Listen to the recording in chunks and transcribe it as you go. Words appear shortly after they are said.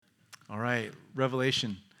All right,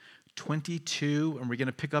 Revelation 22, and we're going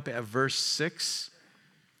to pick up at verse 6.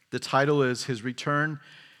 The title is, His Return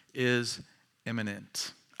is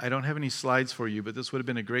Imminent. I don't have any slides for you, but this would have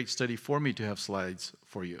been a great study for me to have slides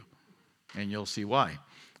for you, and you'll see why.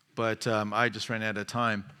 But I just ran out of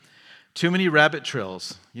time. Too many rabbit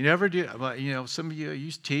trails. You never do, some of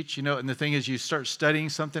you teach, and the thing is you start studying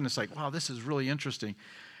something, it's like, wow, this is really interesting.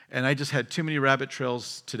 And I just had too many rabbit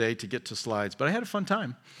trails today to get to slides, but I had a fun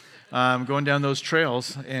time going down those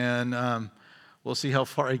trails, and we'll see how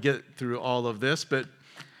far I get through all of this. But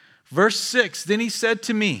verse 6, then he said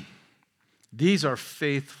to me, these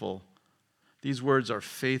words are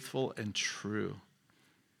faithful and true.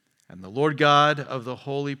 And the Lord God of the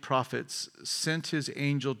holy prophets sent his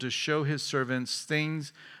angel to show his servants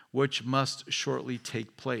things which must shortly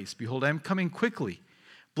take place. Behold, I am coming quickly.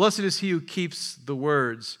 Blessed is he who keeps the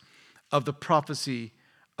words of the prophecy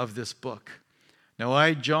of this book. Now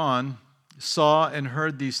I, John, saw and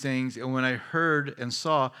heard these things, and when I heard and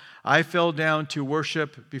saw, I fell down to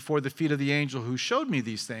worship before the feet of the angel who showed me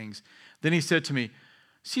these things. Then he said to me,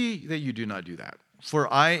 see that you do not do that,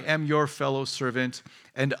 for I am your fellow servant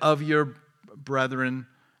and of your brethren,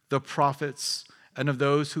 the prophets, and of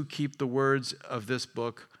those who keep the words of this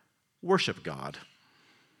book. Worship God.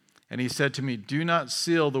 And he said to me, do not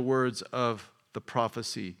seal the words of the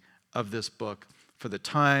prophecy of this book, for the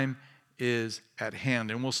time is at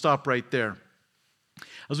hand. And we'll stop right there.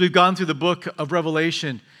 As we've gone through the book of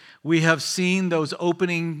Revelation, we have seen those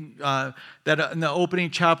opening, that in the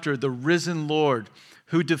opening chapter, the risen Lord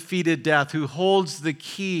who defeated death, who holds the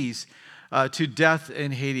keys to death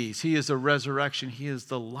and Hades. He is the resurrection. He is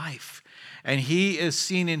the life. And he is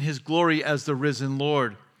seen in his glory as the risen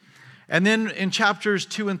Lord. And then in chapters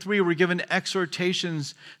 2 and 3, we're given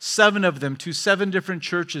exhortations, 7 of them, to 7 different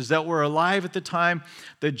churches that were alive at the time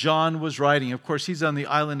that John was writing. Of course, he's on the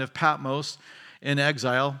island of Patmos in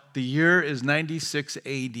exile. The year is 96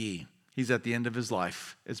 A.D. He's at the end of his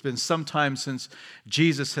life. It's been some time since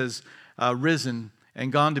Jesus has risen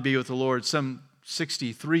and gone to be with the Lord, some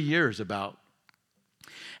 63 years about.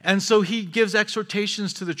 And so he gives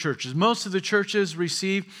exhortations to the churches. Most of the churches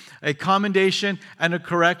receive a commendation and a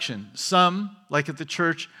correction. Some, like at the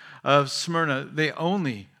church of Smyrna, they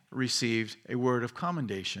only received a word of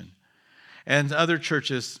commendation. And other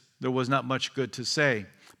churches, there was not much good to say.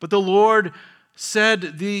 But the Lord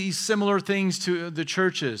said these similar things to the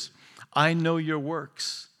churches. I know your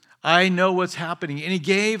works. I know what's happening. And he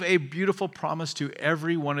gave a beautiful promise to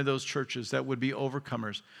every one of those churches that would be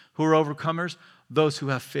overcomers. Who are overcomers? Those who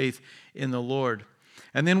have faith in the Lord.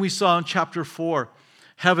 And then we saw in chapter 4,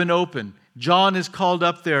 heaven open. John is called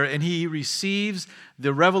up there and he receives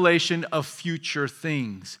the revelation of future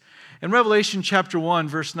things. In Revelation chapter 1,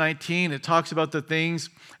 verse 19, it talks about the things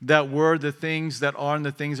that were, the things that are, and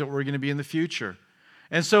the things that were going to be in the future.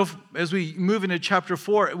 And so as we move into chapter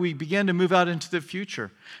 4, we begin to move out into the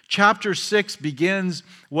future. Chapter 6 begins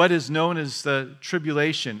what is known as the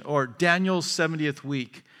tribulation, or Daniel's 70th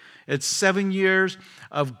week. It's 7 years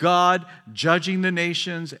of God judging the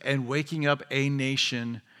nations and waking up a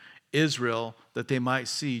nation, Israel, that they might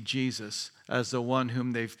see Jesus as the one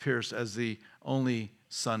whom they've pierced as the only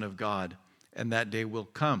Son of God. And that day will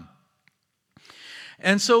come.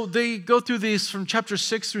 And so they go through these from chapter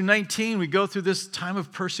 6 through 19. We go through this time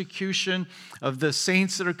of persecution of the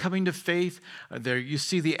saints that are coming to faith. There you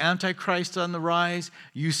see the Antichrist on the rise.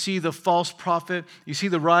 You see the false prophet. You see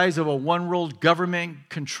the rise of a one-world government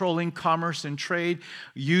controlling commerce and trade.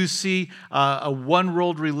 You see a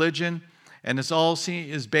one-world religion. And it's all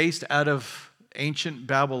is based out of ancient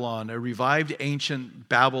Babylon, a revived ancient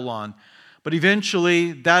Babylon. But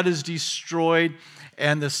eventually that is destroyed.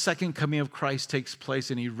 And the second coming of Christ takes place,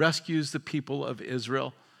 and he rescues the people of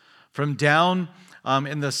Israel from down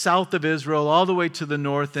in the south of Israel all the way to the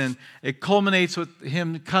north. And it culminates with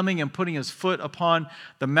him coming and putting his foot upon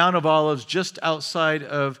the Mount of Olives just outside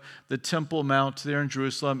of the Temple Mount there in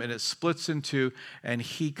Jerusalem. And it splits in two, and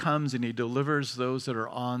he comes and he delivers those that are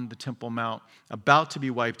on the Temple Mount, about to be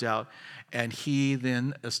wiped out. And he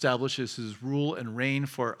then establishes his rule and reign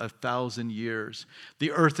for 1,000 years.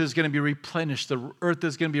 The earth is going to be replenished. The earth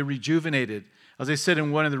is going to be rejuvenated. As I said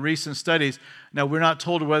in one of the recent studies, now we're not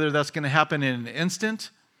told whether that's going to happen in an instant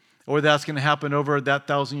or that's going to happen over that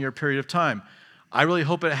 1,000-year period of time. I really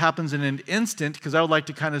hope it happens in an instant because I would like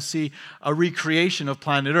to kind of see a recreation of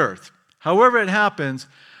planet Earth. However it happens,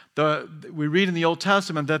 we read in the Old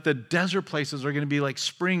Testament that the desert places are going to be like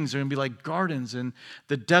springs, they're going to be like gardens, and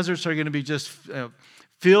the deserts are going to be just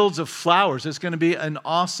fields of flowers. It's going to be an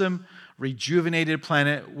awesome, rejuvenated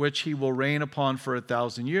planet which he will reign upon for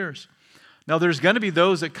 1,000 years. Now, there's going to be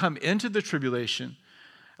those that come into the tribulation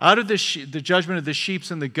Out of the judgment of the sheep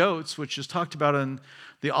and the goats, which is talked about in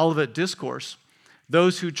the Olivet Discourse,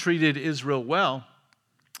 those who treated Israel well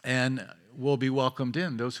and will be welcomed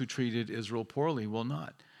in. Those who treated Israel poorly will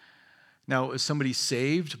not. Now, is somebody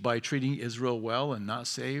saved by treating Israel well and not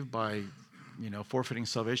saved by, forfeiting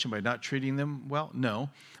salvation by not treating them well? No.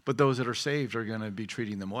 But those that are saved are going to be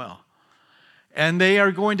treating them well. And they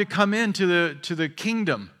are going to come into the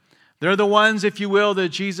kingdom. They're the ones, if you will, that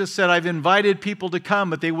Jesus said, I've invited people to come,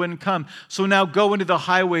 but they wouldn't come. So now go into the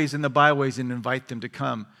highways and the byways and invite them to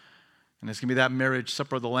come. And it's going to be that marriage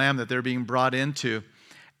supper of the Lamb that they're being brought into.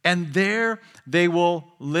 And there they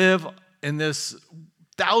will live in this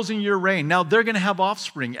 1,000-year reign. Now they're going to have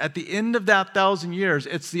offspring. At the end of that 1,000 years,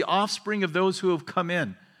 it's the offspring of those who have come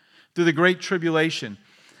in through the great tribulation.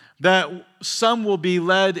 That some will be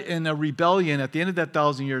led in a rebellion at the end of that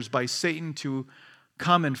 1,000 years by Satan to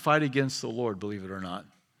come and fight against the Lord, believe it or not.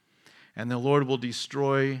 And the Lord will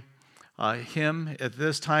destroy him. At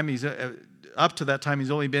this time, up to that time, he's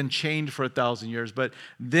only been chained for 1,000 years, but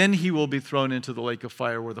then he will be thrown into the lake of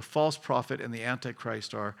fire where the false prophet and the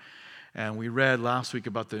Antichrist are. And we read last week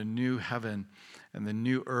about the new heaven and the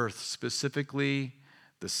new earth, specifically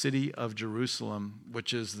the city of Jerusalem,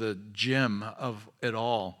 which is the gem of it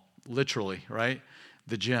all, literally, right?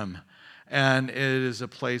 The gem. And it is a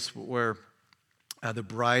place where the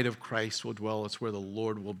bride of Christ will dwell. It's where the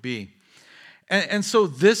Lord will be. And so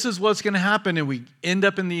this is what's going to happen, and we end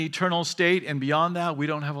up in the eternal state, and beyond that, we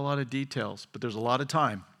don't have a lot of details, but there's a lot of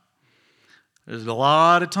time. There's a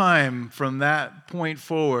lot of time from that point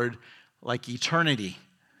forward, like eternity.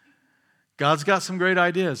 God's got some great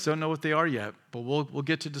ideas. Don't know what they are yet, but we'll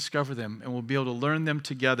get to discover them, and we'll be able to learn them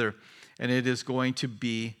together, and it is going to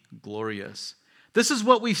be glorious. This is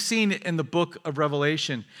what we've seen in the book of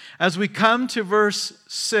Revelation. As we come to verse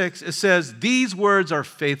 6, it says, these words are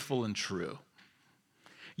faithful and true.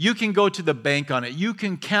 You can go to the bank on it. You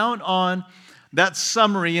can count on that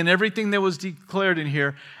summary and everything that was declared in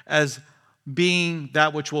here as being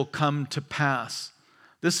that which will come to pass.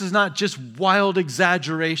 This is not just wild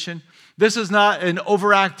exaggeration. This is not an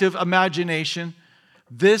overactive imagination.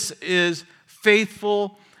 This is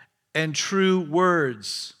faithful and true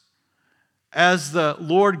words, as the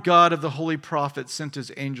Lord God of the holy prophets sent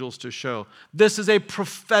his angels to show. This is a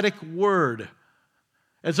prophetic word.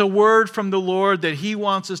 It's a word from the Lord that he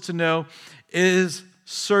wants us to know is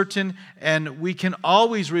certain, and we can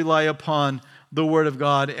always rely upon the word of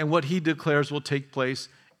God and what he declares will take place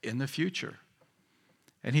in the future.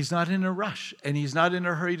 And he's not in a rush, and he's not in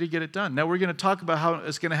a hurry to get it done. Now, we're going to talk about how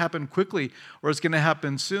it's going to happen quickly or it's going to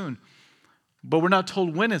happen soon, but we're not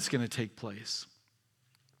told when it's going to take place.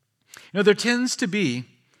 There tends to be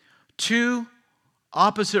two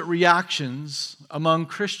opposite reactions among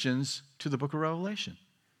Christians to the book of Revelation.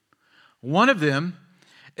 One of them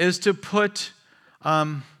is to put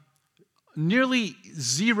nearly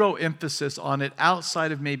zero emphasis on it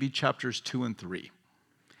outside of maybe chapters 2 and 3.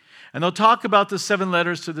 And they'll talk about the 7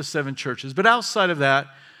 letters to the 7 churches. But outside of that,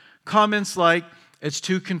 comments like, it's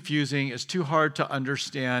too confusing, it's too hard to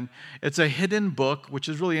understand, it's a hidden book, which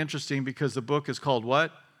is really interesting because the book is called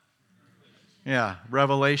what? Yeah,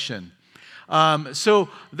 Revelation. And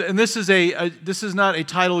this is not a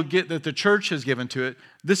title that the church has given to it.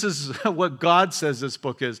 This is what God says this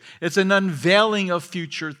book is. It's an unveiling of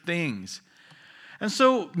future things. And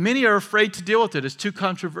so many are afraid to deal with it. It's too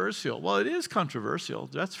controversial. Well, it is controversial,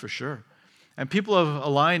 that's for sure. And people have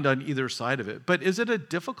aligned on either side of it. But is it a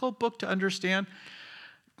difficult book to understand?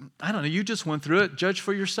 I don't know. You just went through it. Judge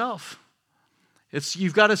for yourself.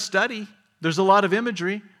 You've got to study. There's a lot of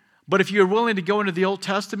imagery. But if you're willing to go into the Old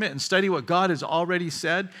Testament and study what God has already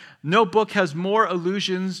said, no book has more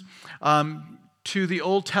allusions to the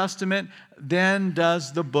Old Testament than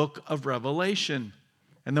does the book of Revelation.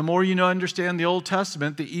 And the more you understand the Old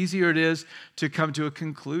Testament, the easier it is to come to a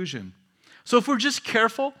conclusion. So if we're just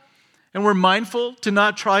careful and we're mindful to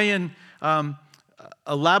not try and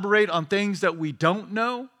elaborate on things that we don't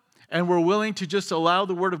know, and we're willing to just allow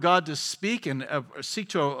the Word of God to speak and seek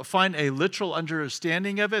to find a literal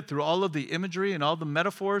understanding of it through all of the imagery and all the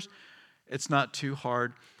metaphors, it's not too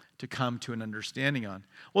hard to come to an understanding on.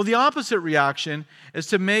 Well, the opposite reaction is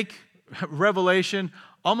to make Revelation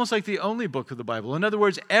almost like the only book of the Bible. In other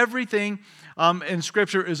words, everything in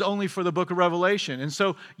Scripture is only for the book of Revelation. And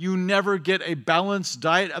so you never get a balanced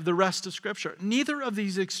diet of the rest of Scripture. Neither of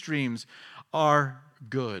these extremes are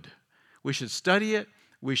good. We should study it.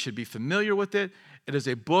 We should be familiar with it. It is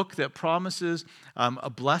a book that promises a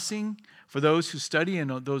blessing for those who study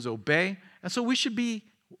and those obey. And so we should be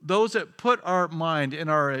those that put our mind and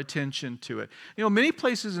our attention to it. Many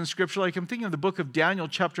places in Scripture, like I'm thinking of the book of Daniel,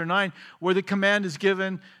 chapter 9, where the command is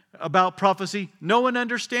given about prophecy, know and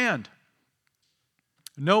understand.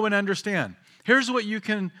 Know and understand. Here's what you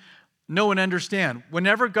can know and understand.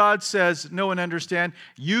 Whenever God says know and understand,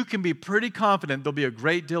 you can be pretty confident there'll be a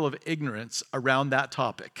great deal of ignorance around that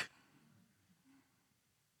topic.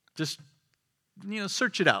 Just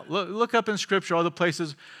search it out. Look up in Scripture all the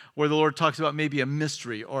places where the Lord talks about maybe a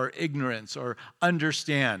mystery or ignorance or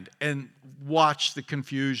understand, and watch the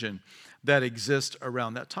confusion that exists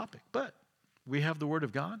around that topic. But we have the Word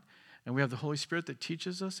of God, and we have the Holy Spirit that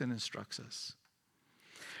teaches us and instructs us.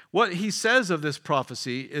 What he says of this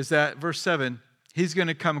prophecy is that, verse 7, he's going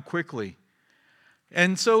to come quickly.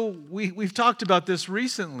 And so we've talked about this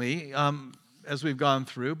recently as we've gone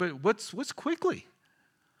through, but what's quickly?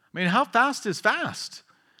 I mean, how fast is fast?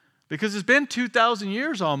 Because it's been 2,000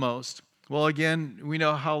 years almost. Well, again, we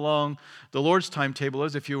know how long the Lord's timetable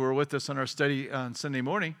is. If you were with us on our study on Sunday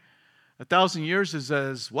morning, 1,000 years is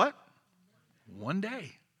as what? 1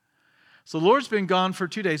 day. So the Lord's been gone for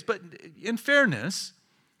 2 days. But in fairness,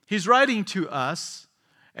 he's writing to us,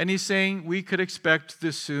 and he's saying we could expect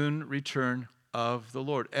the soon return of the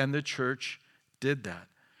Lord. And the church did that.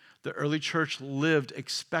 The early church lived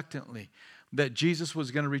expectantly that Jesus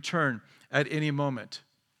was going to return at any moment.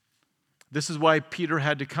 This is why Peter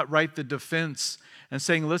had to write the defense and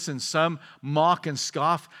saying, listen, some mock and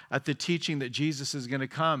scoff at the teaching that Jesus is going to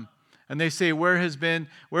come. And they say, where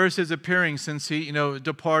is his appearing since he,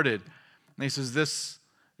 departed? And he says, this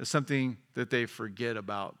is something that they forget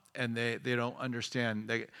about, and they don't understand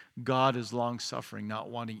that God is long-suffering, not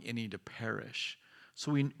wanting any to perish.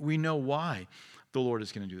 So we know why the Lord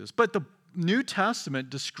is going to do this. But the New Testament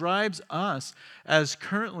describes us as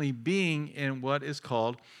currently being in what is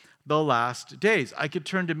called the last days. I could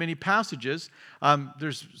turn to many passages.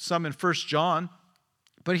 There's some in 1 John,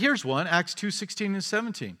 but here's one, Acts 2:16 and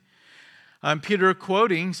 17. Peter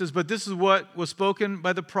quoting says, but this is what was spoken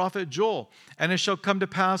by the prophet Joel. And it shall come to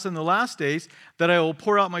pass in the last days that I will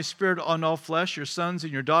pour out my Spirit on all flesh. Your sons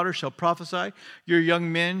and your daughters shall prophesy. Your young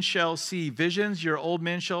men shall see visions. Your old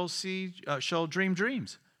men shall dream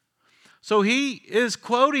dreams. So he is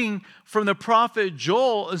quoting from the prophet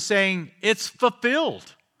Joel and saying it's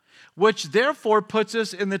fulfilled, which therefore puts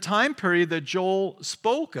us in the time period that Joel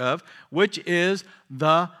spoke of, which is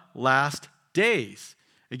the last days.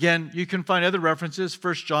 Again, you can find other references.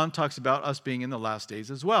 1 John talks about us being in the last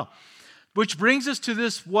days as well. Which brings us to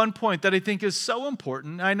this one point that I think is so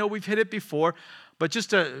important. I know we've hit it before, but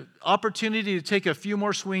just an opportunity to take a few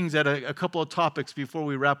more swings at a couple of topics before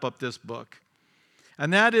we wrap up this book.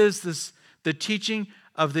 And that is the teaching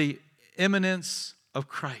of the imminence of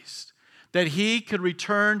Christ, that he could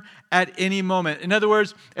return at any moment. In other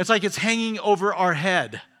words, it's like it's hanging over our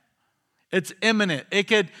head. It's imminent.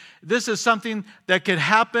 This is something that could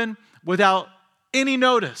happen without any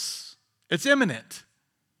notice. It's imminent.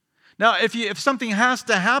 Now, if something has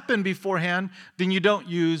to happen beforehand, then you don't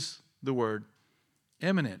use the word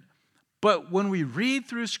imminent. But when we read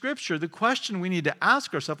through Scripture, the question we need to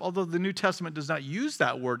ask ourselves, although the New Testament does not use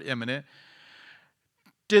that word imminent,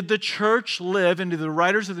 did the church live, and did the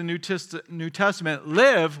writers of the New Testament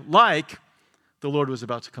live like the Lord was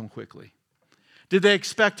about to come quickly? Did they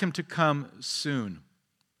expect him to come soon?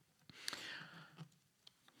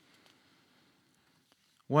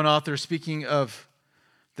 One author, speaking of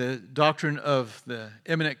the doctrine of the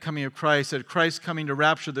imminent coming of Christ, said Christ's coming to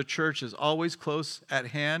rapture the church is always close at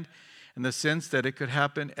hand, in the sense that it could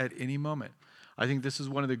happen at any moment. I think this is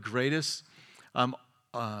one of the greatest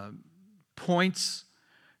points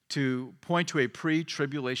to point to a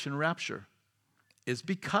pre-tribulation rapture, is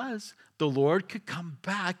because the Lord could come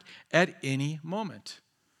back at any moment.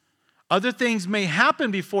 Other things may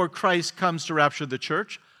happen before Christ comes to rapture the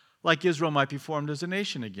church, like Israel might be formed as a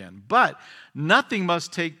nation again. But nothing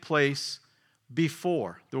must take place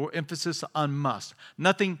before. The emphasis on must.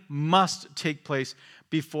 Nothing must take place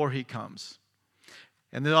before he comes.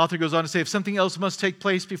 And the author goes on to say, if something else must take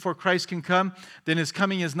place before Christ can come, then his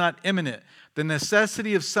coming is not imminent. The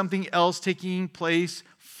necessity of something else taking place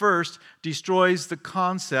first destroys the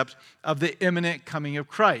concept of the imminent coming of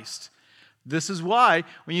Christ. This is why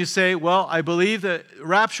when you say, well, I believe that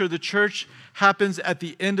rapture of the church happens at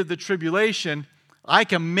the end of the tribulation, I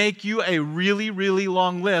can make you a really, really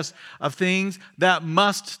long list of things that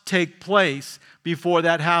must take place before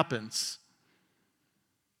that happens,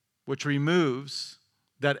 which removes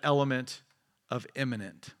that element of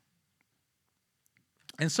imminent.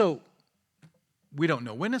 And so, we don't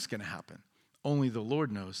know when it's going to happen. Only the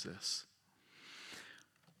Lord knows this.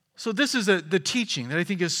 So this is the teaching that I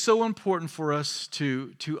think is so important for us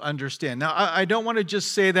to understand. Now, I don't want to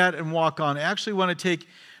just say that and walk on. I actually want to take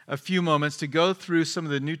a few moments to go through some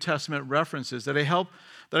of the New Testament references that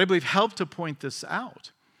I believe help to point this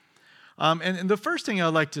out. And the first thing I'd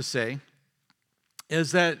like to say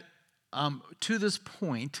is that to this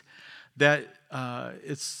point, that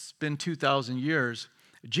it's been 2,000 years,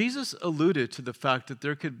 Jesus alluded to the fact that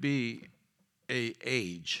there could be an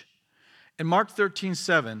age. In Mark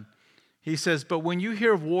 13:7, he says, "But when you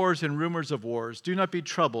hear of wars and rumors of wars, do not be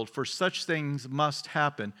troubled, for such things must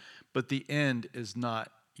happen, but the end is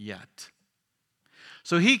not yet."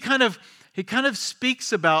 So he kind of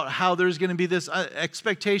speaks about how there's going to be this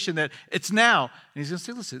expectation that it's now. And he's going to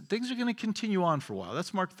say, listen, things are going to continue on for a while.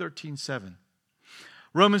 That's Mark 13:7.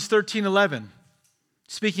 Romans 13:11,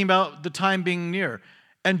 speaking about the time being near.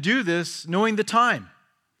 "And do this, knowing the time,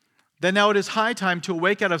 that now it is high time to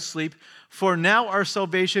awake out of sleep, for now our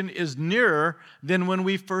salvation is nearer than when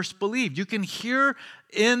we first believed." You can hear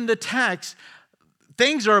in the text,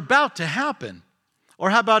 things are about to happen. Or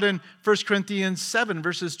how about in 1 Corinthians 7,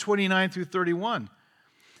 verses 29 through 31?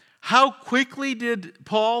 How quickly did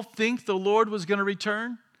Paul think the Lord was going to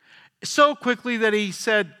return? So quickly that he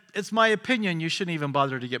said, "It's my opinion you shouldn't even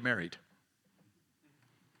bother to get married."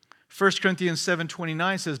 1 Corinthians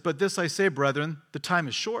 7:29 says, "But this I say, brethren, the time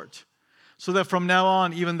is short, so that from now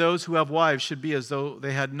on even those who have wives should be as though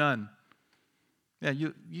they had none." Yeah,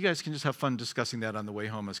 you guys can just have fun discussing that on the way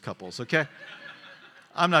home as couples, okay?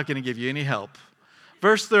 I'm not going to give you any help.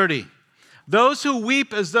 Verse 30, "Those who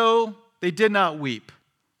weep as though they did not weep,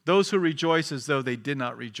 those who rejoice as though they did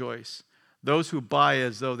not rejoice, those who buy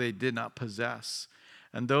as though they did not possess,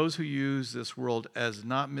 and those who use this world as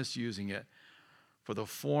not misusing it, for the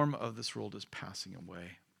form of this world is passing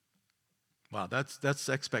away." Wow, that's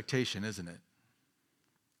expectation, isn't it?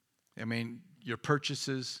 I mean, your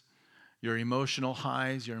purchases, your emotional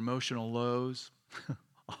highs, your emotional lows,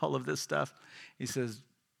 all of this stuff. He says,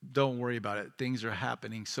 don't worry about it. Things are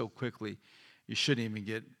happening so quickly, you shouldn't even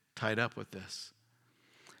get tied up with this.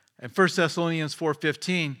 And 1 Thessalonians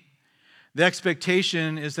 4:15, the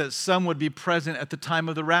expectation is that some would be present at the time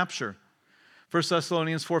of the rapture. 1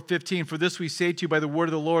 Thessalonians 4:15, "For this we say to you by the word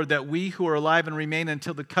of the Lord, that we who are alive and remain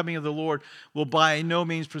until the coming of the Lord will by no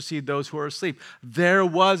means precede those who are asleep." There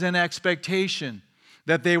was an expectation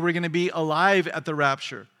that they were going to be alive at the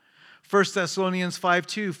rapture. 1 Thessalonians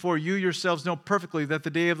 5:2, "For you yourselves know perfectly that the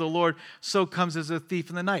day of the Lord so comes as a thief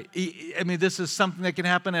in the night." I mean, this is something that can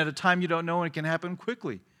happen at a time you don't know, and it can happen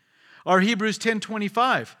quickly. Or Hebrews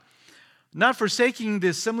 10:25, "Not forsaking the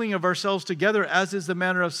assembling of ourselves together, as is the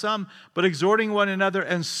manner of some, but exhorting one another,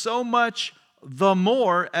 and so much the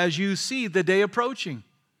more as you see the day approaching."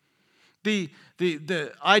 The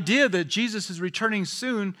idea that Jesus is returning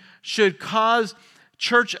soon should cause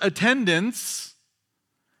church attendance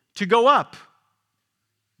to go up,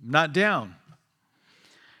 not down.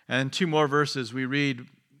 And two more verses we read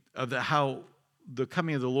of how the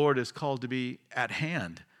coming of the Lord is called to be at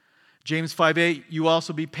hand. James 5:8, "You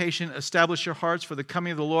also be patient, establish your hearts, for the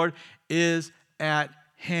coming of the Lord is at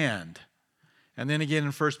hand." And then again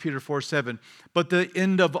in 1 Peter 4:7, "But the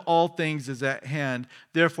end of all things is at hand.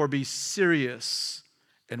 Therefore be serious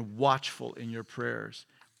and watchful in your prayers."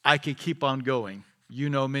 I could keep on going. You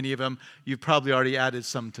know many of them. You've probably already added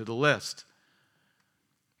some to the list.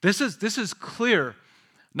 This is clear.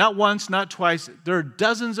 Not once, not twice. There are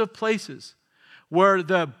dozens of places where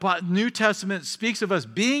the New Testament speaks of us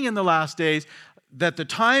being in the last days, that the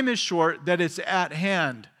time is short, that it's at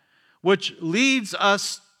hand, which leads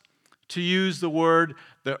us to use the word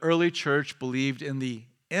the early church believed in the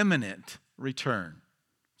imminent return.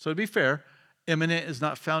 So to be fair, imminent is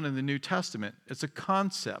not found in the New Testament. It's a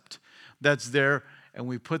concept that's there, and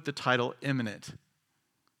we put the title imminent.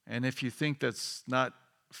 And if you think that's not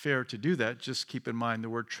fair to do that, just keep in mind the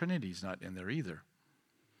word Trinity is not in there either.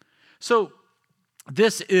 So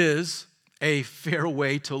this is a fair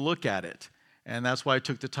way to look at it. And that's why I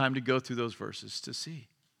took the time to go through those verses to see.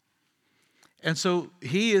 And so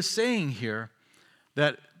he is saying here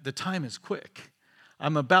that the time is quick.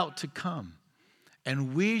 I'm about to come.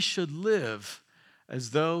 And we should live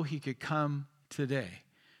as though he could come today,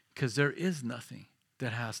 because there is nothing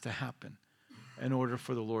that has to happen in order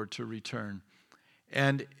for the Lord to return.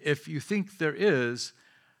 And if you think there is,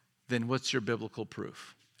 then what's your biblical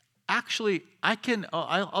proof? Actually,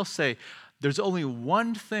 I'll say there's only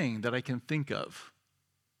one thing that I can think of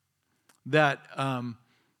that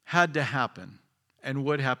had to happen and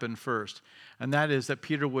would happen first, and that is that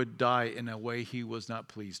Peter would die in a way he was not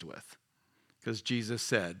pleased with. Because Jesus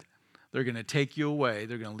said, they're going to take you away,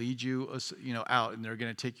 they're going to lead you out, and they're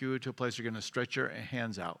going to take you to a place, they're going to stretch your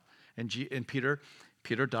hands out, And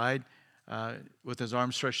Peter died with his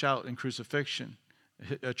arms stretched out in crucifixion.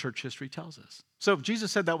 Church history tells us. So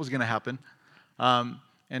Jesus said that was going to happen.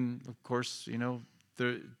 And of course, you know,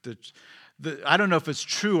 I don't know if it's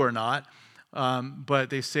true or not, but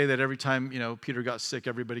they say that every time, you know, Peter got sick,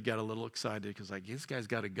 everybody got a little excited because, like, this guy's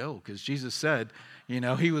got to go because Jesus said, you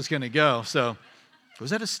know, he was going to go. So was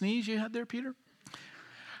that a sneeze you had there, Peter?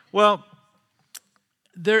 Well,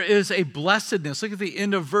 there is a blessedness. Look at the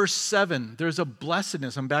end of verse 7. There's a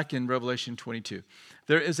blessedness. I'm back in Revelation 22.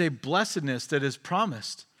 There is a blessedness that is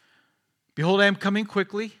promised. Behold, I am coming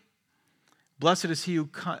quickly. Blessed is he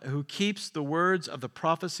who keeps the words of the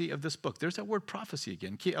prophecy of this book. There's that word prophecy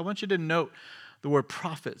again. I want you to note the word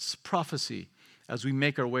prophecy, as we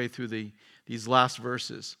make our way through these last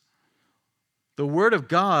verses. The word of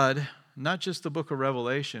God, not just the book of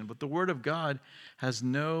Revelation, but the word of God has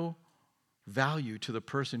no value to the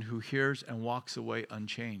person who hears and walks away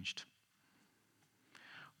unchanged.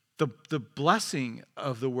 The blessing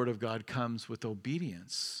of the word of God comes with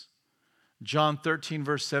obedience. John 13,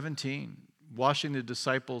 verse 17, washing the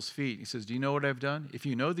disciples' feet. He says, do you know what I've done? If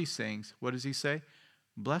you know these things, what does he say?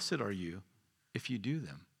 Blessed are you if you do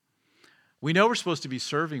them. We know we're supposed to be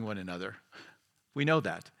serving one another. We know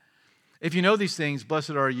that. If you know these things,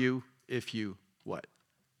 blessed are you if you, what?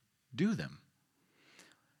 Do them.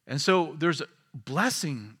 And so there's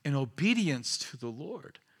blessing and obedience to the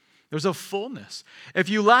Lord. There's a fullness. If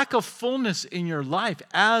you lack a fullness in your life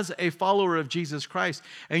as a follower of Jesus Christ,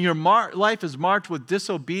 and your life is marked with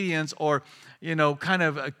disobedience or, you know, kind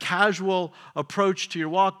of a casual approach to your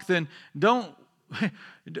walk, then don't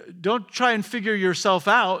try and figure yourself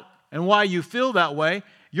out and why you feel that way.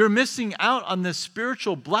 You're missing out on this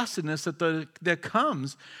spiritual blessedness that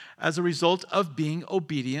comes as a result of being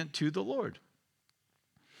obedient to the Lord.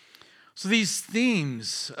 So these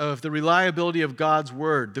themes of the reliability of God's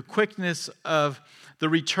word, the quickness of the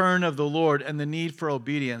return of the Lord, and the need for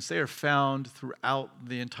obedience, they are found throughout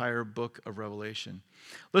the entire book of Revelation.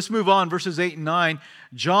 Let's move on, verses 8 and 9.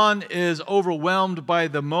 John is overwhelmed by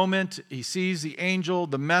the moment. He sees the angel,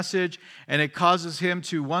 the message, and it causes him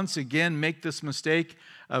to once again make this mistake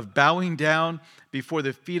of bowing down before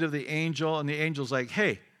the feet of the angel. And the angel's like,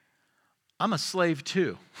 hey, I'm a slave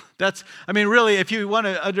too. Really, if you want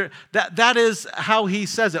to, that is how he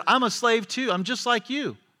says it. I'm a slave too. I'm just like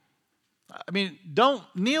you. Don't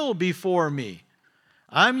kneel before me.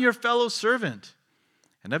 I'm your fellow servant,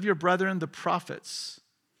 and of your brethren, the prophets,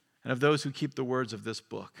 and of those who keep the words of this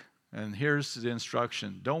book. And here's the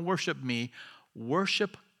instruction. Don't worship me,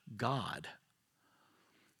 worship God.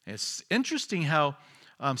 It's interesting how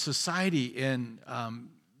society and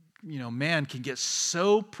man can get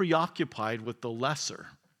so preoccupied with the lesser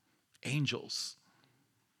angels,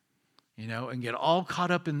 and get all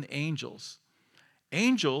caught up in the angels.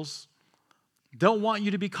 Angels don't want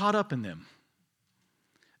you to be caught up in them.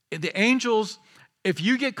 The angels, if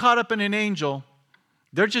you get caught up in an angel,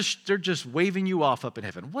 they're just waving you off up in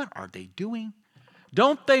heaven. What are they doing?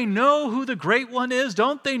 Don't they know who the great one is?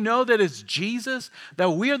 Don't they know that it's Jesus?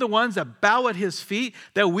 That we are the ones that bow at his feet?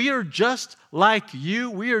 That we are just like you?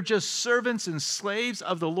 We are just servants and slaves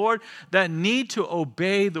of the Lord that need to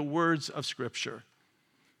obey the words of Scripture.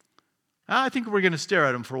 I think we're going to stare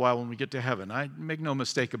at them for a while when we get to heaven. I make no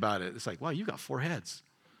mistake about it. It's like, wow, you got 4 heads.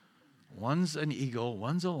 One's an eagle,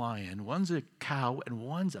 one's a lion, one's a cow, and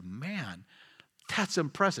one's a man. That's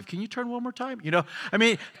impressive. Can you turn one more time?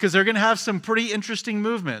 Because they're going to have some pretty interesting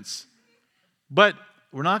movements. But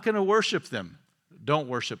we're not going to worship them. Don't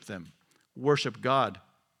worship them. Worship God.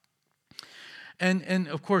 And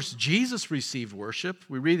of course, Jesus received worship.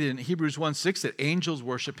 We read in Hebrews 1:6 that angels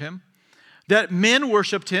worship him. That men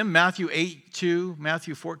worshiped him, Matthew 8:2,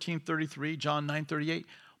 Matthew 14:33, John 9:38.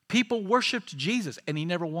 People worshiped Jesus, and he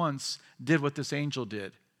never once did what this angel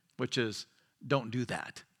did, which is, don't do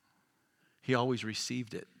that. He always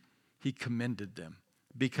received it. He commended them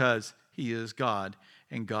because he is God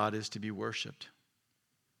and God is to be worshiped.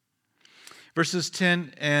 Verses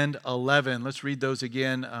 10 and 11, let's read those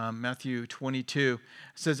again. Matthew 22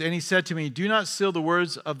 says, and he said to me, do not seal the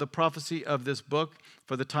words of the prophecy of this book,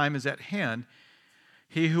 for the time is at hand.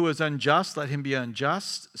 He who is unjust, let him be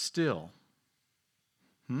unjust still.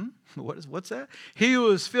 What's that? He who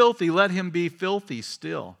is filthy, let him be filthy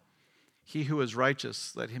still. He who is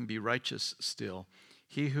righteous, let him be righteous still.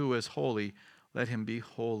 He who is holy, let him be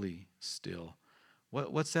holy still.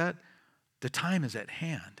 What's that? The time is at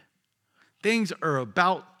hand. Things are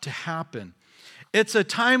about to happen. It's a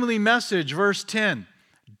timely message, verse 10.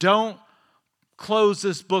 Don't close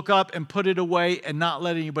this book up and put it away and not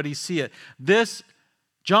let anybody see it. This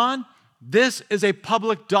is a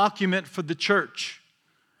public document for the church.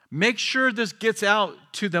 Make sure this gets out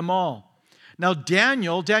to them all. Now,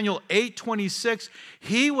 Daniel 8:26,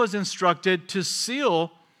 he was instructed to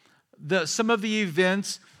seal some of the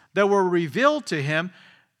events that were revealed to him,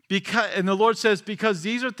 and the Lord says, because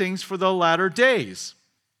these are things for the latter days.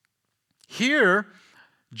 Here,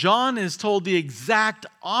 John is told the exact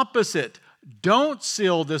opposite. Don't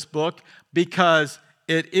seal this book because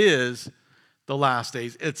it is the last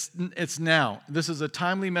days. It's now. This is a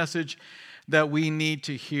timely message that we need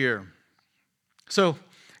to hear. So,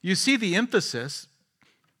 you see the emphasis.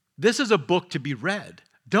 This is a book to be read.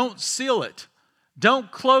 Don't seal it.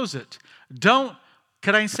 Don't close it. Don't,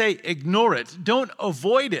 can I say, ignore it. Don't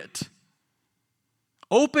avoid it.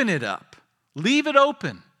 Open it up. Leave it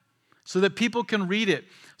open so that people can read it,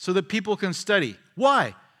 so that people can study.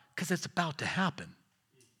 Why? Because it's about to happen.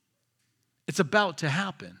 It's about to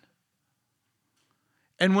happen.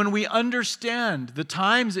 And when we understand the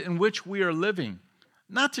times in which we are living,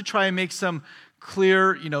 not to try and make some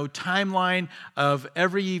clear, timeline of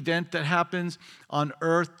every event that happens on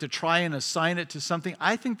earth to try and assign it to something,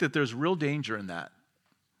 I think that there's real danger in that.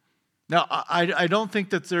 Now, I don't think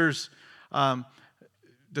that there's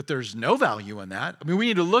no value in that. I mean, we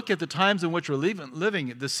need to look at the times in which we're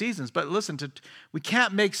living, the seasons. But listen, we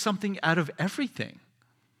can't make something out of everything.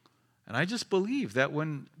 And I just believe that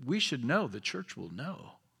when we should know, the church will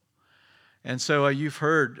know. And so you've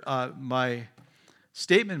heard my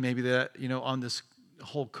statement maybe that, on this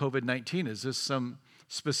whole COVID-19, is this some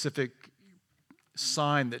specific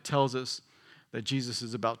sign that tells us that Jesus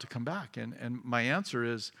is about to come back? And my answer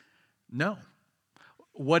is no.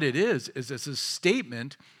 What it is it's a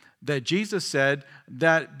statement that Jesus said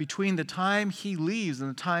that between the time he leaves and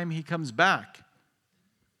the time he comes back,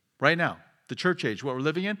 right now, the church age, what we're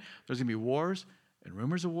living in, there's going to be wars and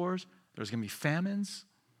rumors of wars. There's going to be famines.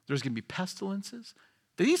 There's going to be pestilences.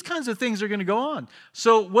 These kinds of things are going to go on.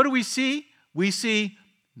 So what do we see? We see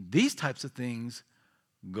these types of things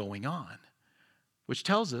going on, which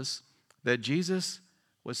tells us that Jesus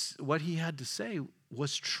was, what he had to say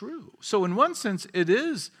was true. So in one sense,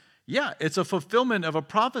 it's a fulfillment of a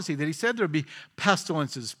prophecy that he said there would be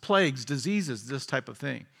pestilences, plagues, diseases, this type of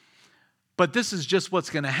thing. But this is just what's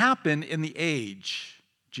going to happen in the age,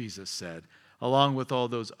 Jesus said, along with all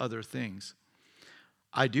those other things.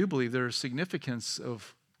 I do believe there is significance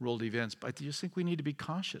of world events, but I just think we need to be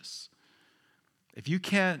cautious. If you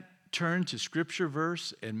can't turn to scripture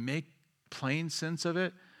verse and make plain sense of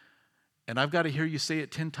it, and I've got to hear you say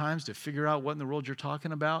it 10 times to figure out what in the world you're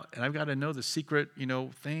talking about, and I've got to know the secret,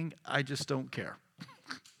 thing, I just don't care.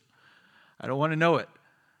 I don't want to know it.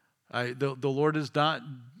 The Lord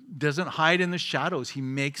doesn't hide in the shadows. He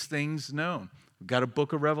makes things known. We've got a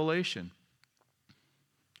book of Revelation.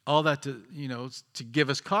 All that to give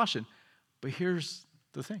us caution. But here's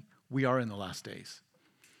the thing. We are in the last days.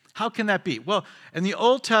 How can that be? Well, in the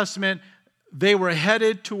Old Testament, they were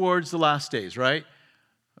headed towards the last days, right?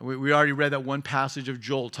 We already read that one passage of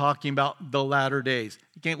Joel talking about the latter days.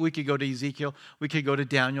 We could go to Ezekiel. We could go to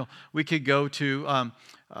Daniel. We could go to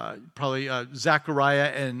probably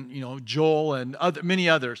Zechariah and Joel and many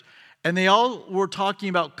others. And they all were talking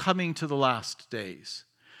about coming to the last days.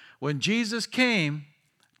 When Jesus came,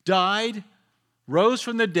 died, rose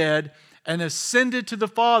from the dead, and ascended to the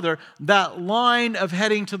Father, that line of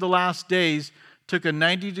heading to the last days took a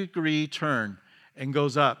 90-degree turn and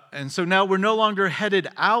goes up. And so now we're no longer headed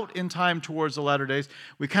out in time towards the latter days.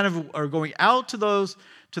 We kind of are going out to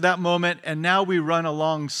that moment, and now we run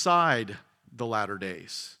alongside the latter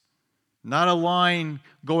days. Not a line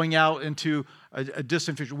going out into a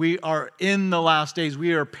distant future. We are in the last days.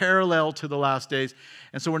 We are parallel to the last days.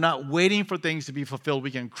 And so we're not waiting for things to be fulfilled.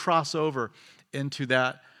 We can cross over into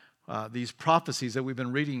these prophecies that we've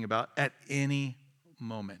been reading about at any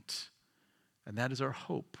moment. And that is our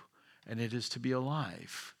hope. And it is to be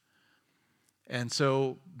alive. And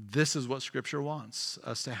so this is what Scripture wants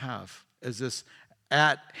us to have, is this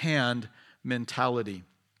at-hand mentality.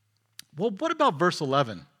 Well, what about verse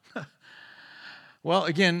 11? Well,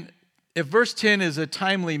 again, if verse 10 is a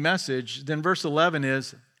timely message, then verse 11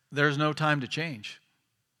 is, there's no time to change.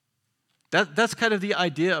 That's kind of the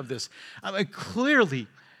idea of this. Clearly,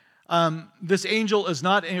 this angel is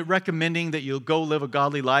not recommending that you go live a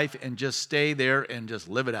godly life and just stay there and just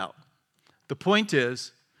live it out. The point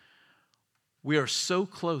is, we are so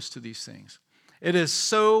close to these things. It is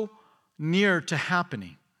so near to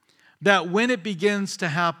happening that when it begins to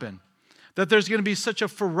happen, that there's going to be such a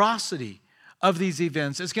ferocity of these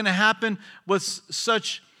events. It's going to happen with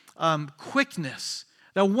such quickness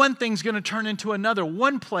that one thing's going to turn into another,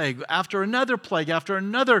 one plague after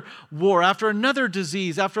another war, after another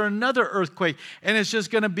disease, after another earthquake, and it's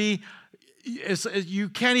just going to be you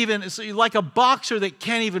can't even, it's like a boxer that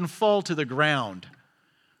can't even fall to the ground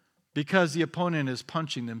because the opponent is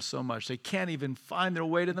punching them so much. They can't even find their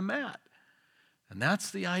way to the mat. And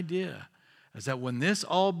that's the idea, is that when this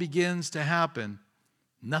all begins to happen,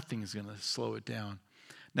 nothing is going to slow it down.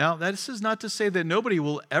 Now, this is not to say that nobody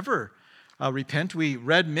will ever repent. We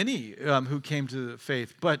read many who came to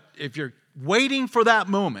faith. But if you're waiting for that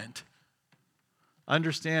moment,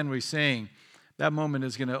 understand what he's saying. That moment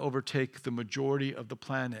is going to overtake the majority of the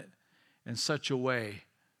planet in such a way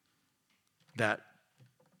that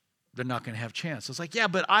they're not going to have a chance. It's like, yeah,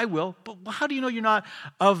 but I will. But how do you know you're not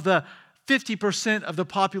of the 50% of the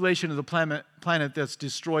population of the planet that's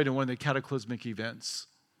destroyed in one of the cataclysmic events?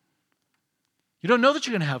 You don't know that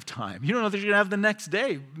you're going to have time. You don't know that you're going to have the next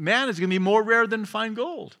day. Man is going to be more rare than fine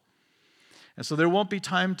gold. And so there won't be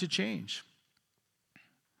time to change.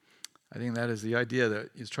 I think that is the idea that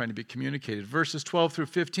is trying to be communicated. Verses 12 through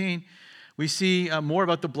 15, we see more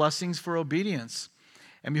about the blessings for obedience.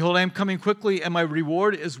 And behold, I am coming quickly, and my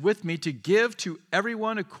reward is with me to give to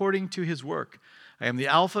everyone according to his work. I am the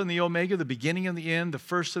Alpha and the Omega, the beginning and the end, the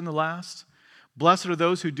first and the last. Blessed are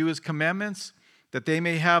those who do his commandments, that they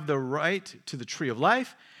may have the right to the tree of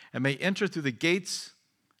life and may enter through the gates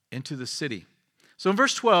into the city. So in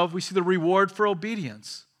verse 12, we see the reward for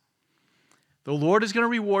obedience. The Lord is going to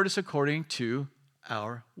reward us according to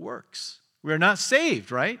our works. We are not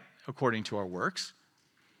saved, right? According to our works.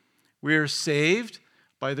 We are saved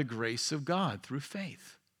by the grace of God through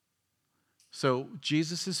faith. So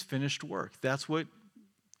Jesus' finished work, that's what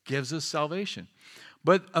gives us salvation.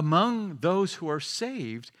 But among those who are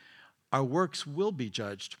saved, our works will be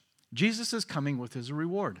judged. Jesus is coming with his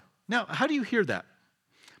reward. Now, how do you hear that?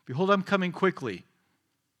 Behold, I'm coming quickly.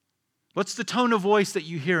 What's the tone of voice that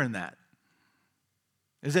you hear in that?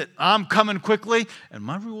 Is it, I'm coming quickly and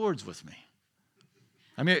my reward's with me?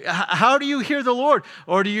 I mean, how do you hear the Lord?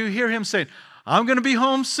 Or do you hear him saying, I'm going to be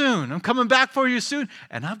home soon. I'm coming back for you soon.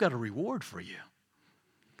 And I've got a reward for you.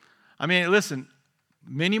 I mean, listen,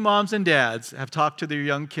 many moms and dads have talked to their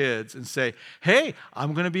young kids and say, hey,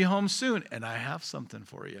 I'm going to be home soon and I have something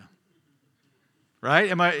for you.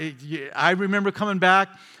 Right? I remember coming back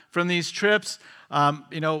from these trips,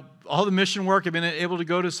 all the mission work, I've been able to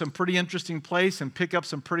go to some pretty interesting place and pick up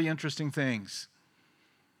some pretty interesting things.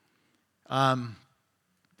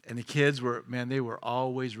 And the kids were, they were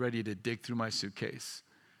always ready to dig through my suitcase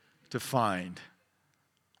to find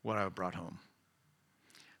what I brought home.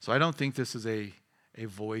 So I don't think this is a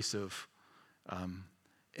voice of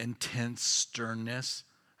intense sternness.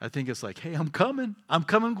 I think it's like, hey, I'm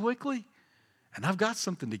coming quickly, and I've got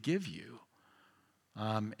something to give you.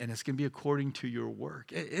 And it's going to be according to your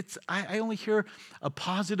work. I only hear a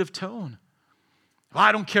positive tone. Well,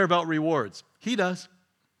 I don't care about rewards. He does.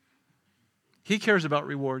 He cares about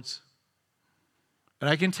rewards. And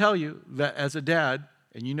I can tell you that as a dad,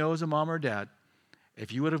 and you know as a mom or dad,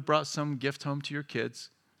 if you would have brought some gift home to your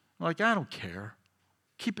kids, I'm like, I don't care.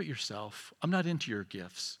 Keep it yourself. I'm not into your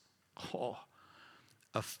gifts. Oh,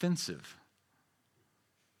 offensive.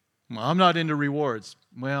 Well, I'm not into rewards.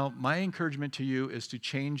 Well, my encouragement to you is to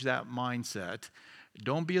change that mindset.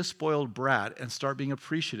 Don't be a spoiled brat and start being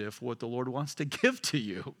appreciative for what the Lord wants to give to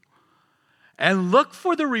you. And look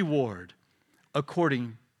for the reward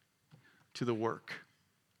according to the work.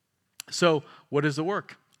 So, what is the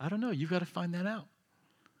work? I don't know. You've got to find that out.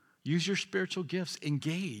 Use your spiritual gifts.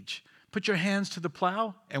 Engage. Put your hands to the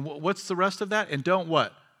plow. And what's the rest of that? And don't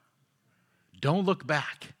what? Don't look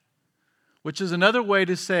back. Which is another way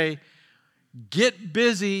to say, get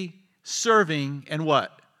busy serving and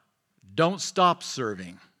what? Don't stop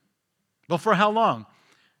serving. Well, for how long?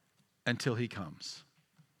 Until he comes.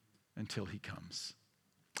 Until he comes.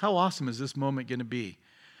 How awesome is this moment going to be?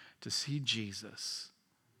 To see Jesus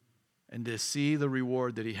and to see the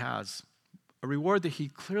reward that he has. A reward that he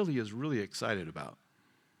clearly is really excited about.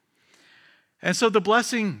 And so the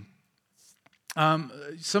blessing, some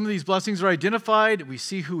of these blessings are identified. We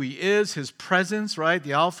see who he is, his presence, right?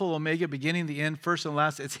 The Alpha, Omega, beginning, the end, first and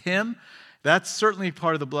last. It's him. That's certainly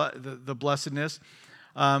part of the blessedness.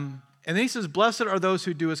 And then he says, blessed are those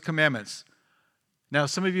who do his commandments. Now,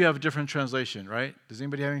 some of you have a different translation, right? Does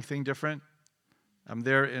anybody have anything different? I'm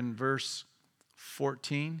there in verse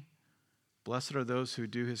 14. Blessed are those who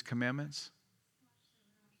do his commandments.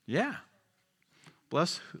 Yeah.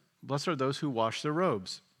 Blessed are those who wash their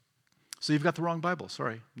robes. So you've got the wrong Bible.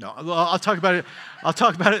 Sorry. No, I'll talk about it.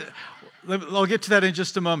 I'll get to that in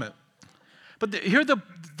just a moment. But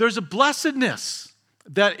there's a blessedness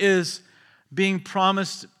that is being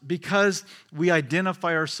promised because we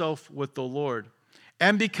identify ourselves with the Lord.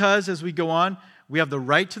 And because, as we go on, we have the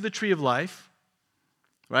right to the tree of life.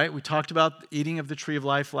 right? We talked about the eating of the tree of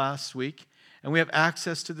life last week, and we have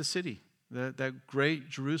access to the city, that great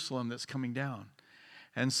Jerusalem that's coming down.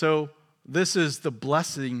 And so this is the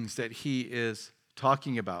blessings that he is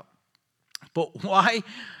talking about. But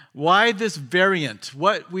why this variant?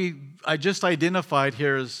 What I just identified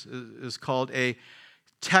here is called a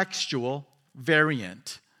textual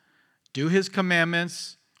variant. Do his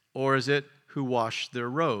commandments, or is it who wash their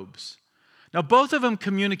robes? Now, both of them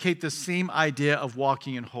communicate the same idea of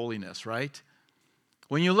walking in holiness, right?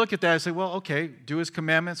 When you look at that, I say, well, okay, do his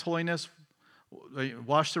commandments, holiness,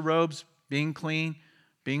 wash the robes, being clean,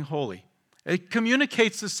 being holy. It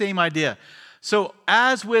communicates the same idea. So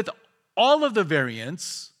as with all of the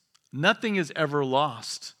variants, nothing is ever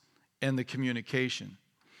lost in the communication.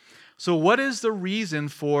 So what is the reason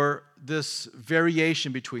for this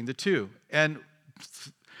variation between the two? And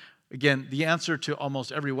again, the answer to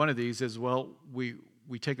almost every one of these is, well, we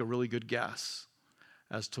take a really good guess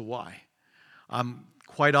as to why.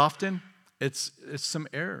 Quite often, it's some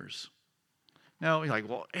errors. Now, you're like,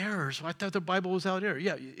 well, errors? I thought the Bible was without error.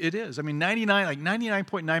 Yeah, it is. I mean,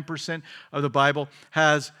 99.9% of the Bible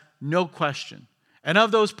has no question. And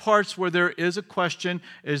of those parts where there is a question,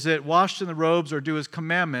 is it washed in the robes or do his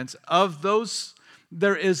commandments? Of those,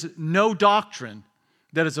 there is no doctrine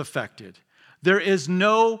that is affected. There is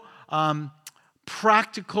no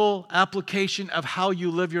practical application of how you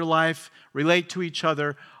live your life, relate to each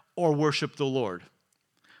other, or worship the Lord.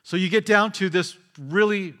 So you get down to this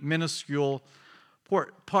really minuscule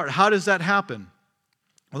part. How does that happen?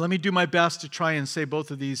 Well, let me do my best to try and say both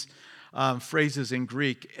of these phrases in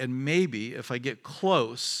Greek, and maybe if I get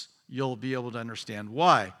close, you'll be able to understand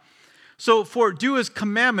why. So for do his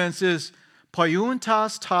commandments is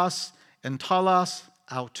poiuntas tas and talas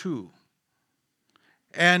autou.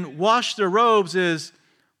 And wash their robes is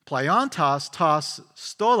plaiantas tas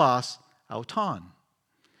stolas auton.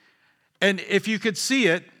 And if you could see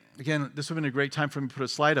it, again, this would have been a great time for me to put a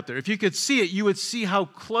slide up there. If you could see it, you would see how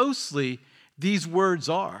closely these words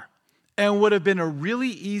are. And would have been a really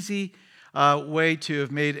easy way to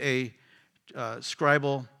have made a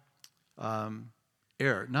scribal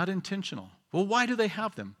error, not intentional. Well, why do they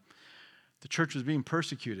have them? The church was being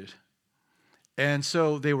persecuted. And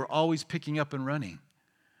so they were always picking up and running.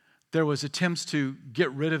 There was attempts to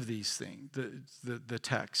get rid of these things, the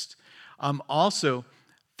text. Also,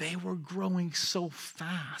 they were growing so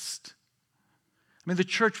fast. I mean, the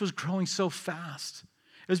church was growing so fast.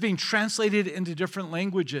 It was being translated into different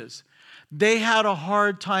languages. They had a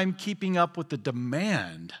hard time keeping up with the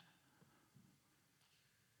demand.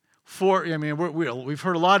 We've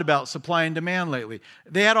heard a lot about supply and demand lately.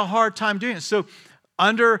 They had a hard time doing it. So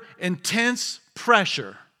under intense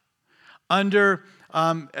pressure, under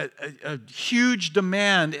a huge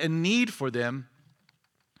demand and need for them,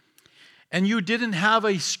 and you didn't have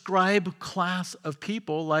a scribe class of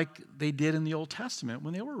people like they did in the Old Testament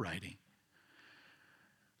when they were writing.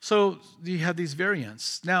 So you had these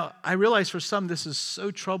variants. Now, I realize for some this is so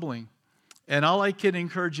troubling, and all I can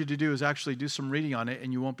encourage you to do is actually do some reading on it,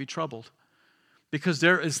 and you won't be troubled, because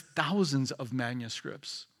there is thousands of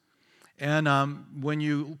manuscripts. And when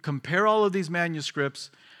you compare all of these manuscripts,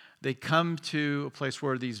 they come to a place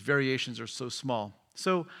where these variations are so small.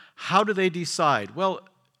 So how do they decide? Well,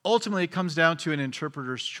 ultimately it comes down to an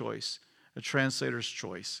interpreter's choice, a translator's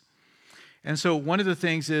choice. And so one of the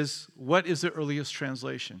things is, what is the earliest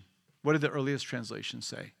translation? What did the earliest translation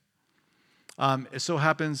say? It so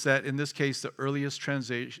happens that in this case, the earliest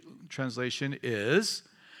translation is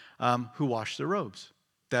who washed their robes.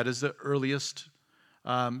 That is the earliest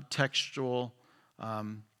textual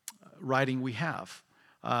writing we have.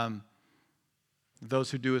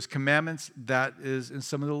 Those who do his commandments, that is in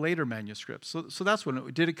some of the later manuscripts. So that's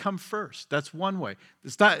one. Did it come first? That's one way.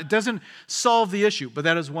 It doesn't solve the issue, but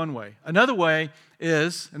that is one way. Another way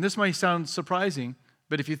is, and this might sound surprising,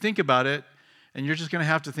 but if you think about it, and you're just going to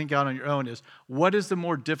have to think out on your own, is what is the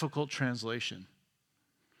more difficult translation?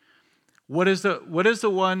 What is the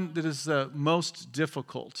one that is the most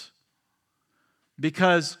difficult?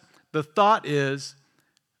 Because the thought is,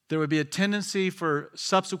 there would be a tendency for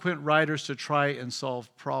subsequent writers to try and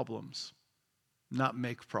solve problems, not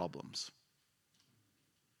make problems.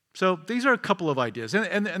 So these are a couple of ideas.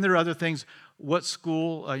 And there are other things. What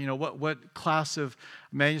school, what class of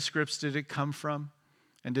manuscripts did it come from?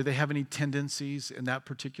 And did they have any tendencies in that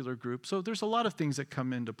particular group? So there's a lot of things that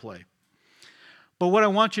come into play. But what I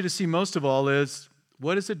want you to see most of all is,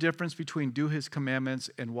 what is the difference between do his commandments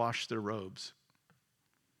and wash their robes?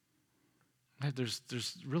 There's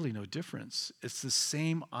really no difference. It's the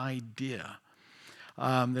same idea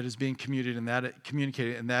that is being communicated,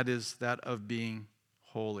 and that is that of being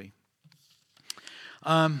holy.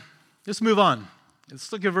 Let's move on.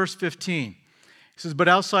 Let's look at verse 15. It says, but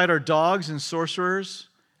outside are dogs and sorcerers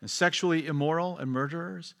and sexually immoral and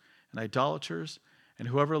murderers and idolaters and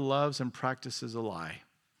whoever loves and practices a lie.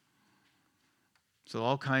 So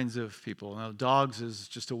all kinds of people. Now, dogs is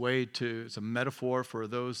just it's a metaphor for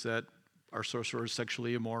those that are sorcerers,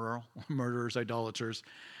 sexually immoral, murderers, idolaters,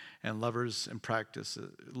 and lovers and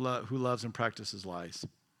who loves and practices lies.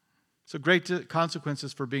 So great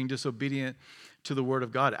consequences for being disobedient to the word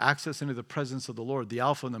of God. Access into the presence of the Lord, the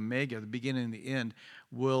Alpha and the Omega, the beginning and the end,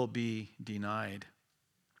 will be denied.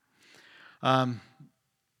 The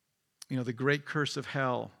great curse of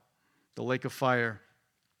hell, the lake of fire,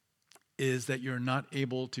 is that you're not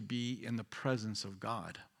able to be in the presence of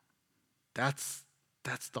God. That's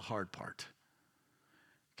the hard part,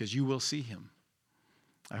 because you will see him.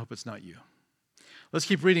 I hope it's not you. Let's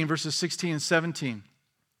keep reading verses 16 and 17.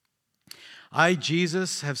 I,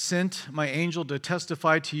 Jesus, have sent my angel to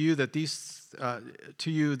testify to you that these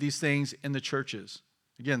things in the churches.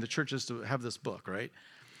 Again, the churches to have this book, right?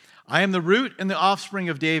 I am the root and the offspring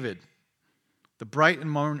of David, the bright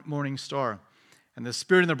and morning star. And the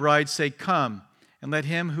Spirit and the bride say, come. And let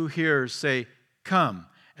him who hears say, come.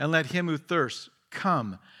 And let him who thirsts,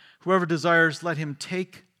 come. Whoever desires, let him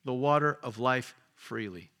take the water of life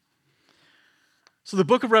freely. So the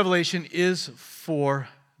book of Revelation is for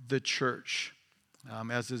the church,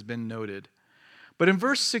 as has been noted. But in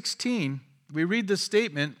verse 16, we read this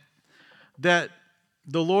statement that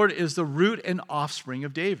the Lord is the root and offspring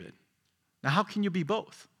of David. Now, how can you be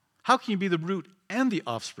both? How can you be the root and the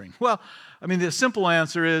offspring? Well, the simple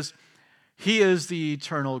answer is he is the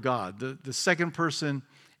eternal God, the second person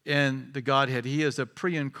in the Godhead. He is a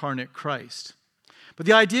pre-incarnate Christ. But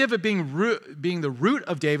the idea of it being the root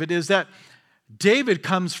of David is that David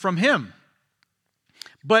comes from him.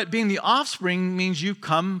 But being the offspring means you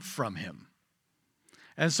come from him.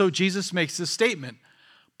 And so Jesus makes this statement.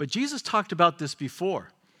 But Jesus talked about this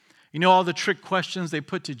before. You know all the trick questions they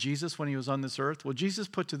put to Jesus when he was on this earth? Well, Jesus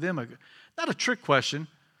put to them not a trick question,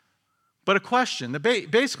 but a question that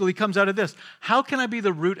basically comes out of this. How can I be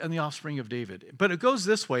the root and the offspring of David? But it goes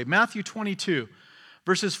this way. Matthew 22,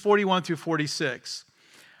 verses 41 through 46.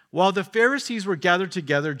 While the Pharisees were gathered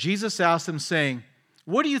together, Jesus asked them, saying,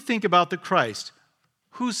 what do you think about the Christ?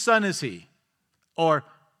 Whose son is he? Or,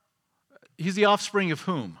 he's the offspring of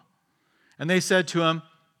whom? And they said to him,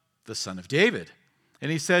 the son of David.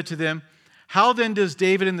 And he said to them, how then does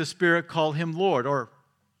David in the Spirit call him Lord, or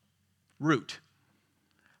root?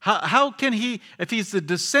 How can he, if he's the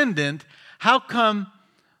descendant, how come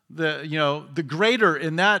the greater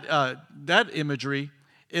in that imagery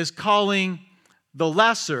is calling the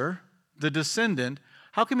lesser, the descendant,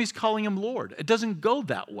 how come he's calling him Lord? It doesn't go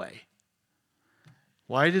that way.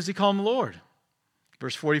 Why does he call him Lord?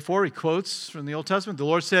 Verse 44, he quotes from the Old Testament. The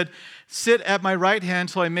Lord said, sit at my right hand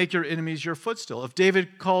till I make your enemies your footstool. If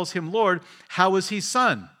David calls him Lord, how is he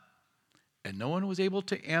son? And no one was able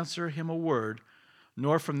to answer him a word,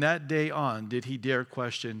 nor from that day on did he dare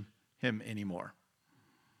question him anymore.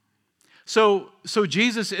 So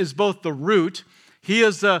Jesus is both the root, he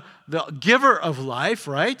is the giver of life,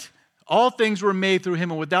 right? All things were made through him,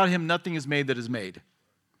 and without him nothing is made that is made.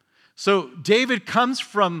 So David comes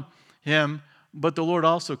from him, but the Lord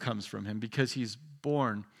also comes from him because he's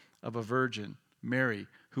born of a virgin, Mary,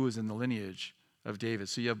 who is in the lineage of David.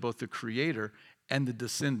 So you have both the creator and the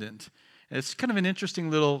descendant. And it's kind of an interesting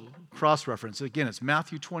little cross-reference. Again, it's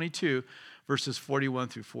Matthew 22, verses 41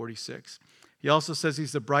 through 46. He also says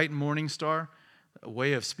he's the bright and morning star, a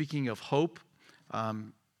way of speaking of hope.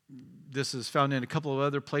 This is found in a couple of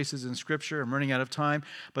other places in Scripture. I'm running out of time.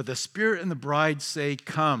 But the Spirit and the bride say,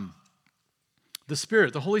 come. The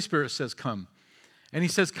Spirit, the Holy Spirit says, come. And he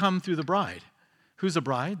says, come through the bride. Who's the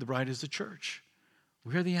bride? The bride is the church.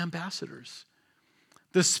 We are the ambassadors.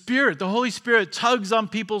 The Spirit, the Holy Spirit, tugs on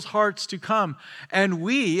people's hearts to come. And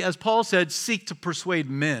we, as Paul said, seek to persuade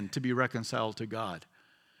men to be reconciled to God.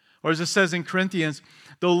 Or as it says in Corinthians,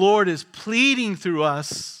 the Lord is pleading through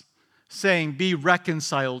us, saying, be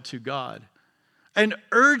reconciled to God. An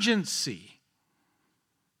urgency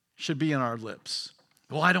should be in our lips.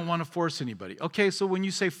 Well, I don't want to force anybody. Okay, so when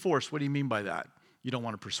you say force, what do you mean by that? You don't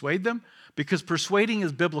want to persuade them? Because persuading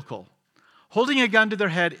is biblical. Holding a gun to their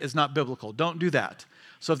head is not biblical. Don't do that.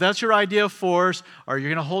 So if that's your idea of force, or you're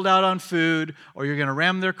going to hold out on food, or you're going to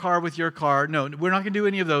ram their car with your car, no, we're not going to do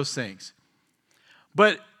any of those things.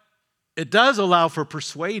 But it does allow for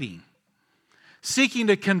persuading. Seeking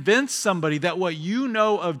to convince somebody that what you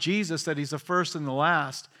know of Jesus, that he's the first and the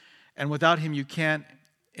last, and without him you can't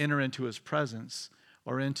enter into his presence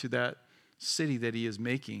or into that city that he is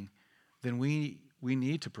making, then we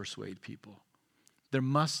need to persuade people. There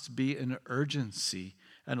must be an urgency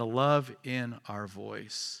and a love in our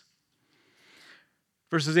voice.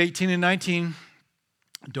 Verses 18 and 19,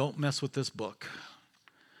 don't mess with this book.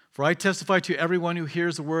 For I testify to everyone who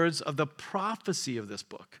hears the words of the prophecy of this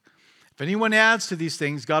book. If anyone adds to these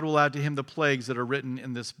things, God will add to him the plagues that are written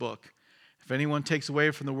in this book. If anyone takes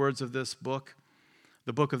away from the words of this book,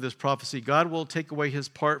 the book of this prophecy, God will take away his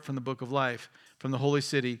part from the book of life, from the holy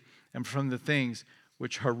city, and from the things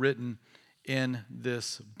which are written in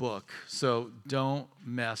this book. So don't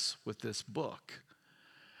mess with this book.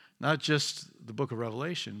 Not just the book of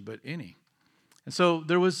Revelation, but any. And so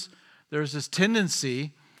there's this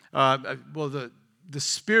tendency, the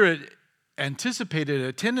Spirit anticipated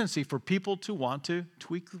a tendency for people to want to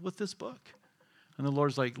tweak with this book. And the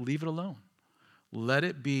Lord's like, leave it alone. Let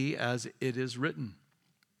it be as it is written.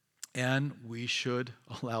 And we should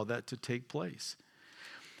allow that to take place.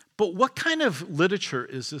 But what kind of literature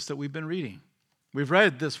is this that we've been reading? We've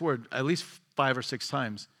read this word at least 5 or 6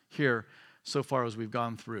 times here so far as we've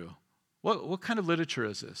gone through. What kind of literature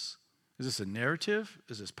is this? Is this a narrative?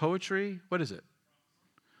 Is this poetry? What is it?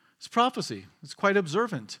 It's prophecy. It's quite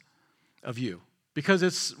observant of you because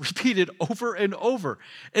it's repeated over and over.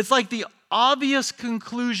 It's like the obvious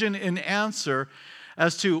conclusion and answer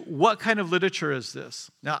as to what kind of literature is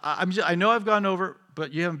this. Now, I know I've gone over,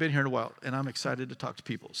 but you haven't been here in a while, and I'm excited to talk to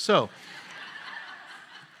people. So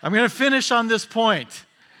I'm going to finish on this point,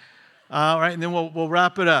 all right, and then we'll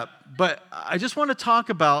wrap it up. But I just want to talk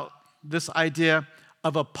about this idea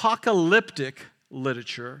of apocalyptic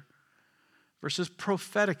literature versus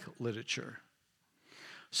prophetic literature.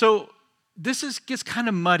 So this gets kind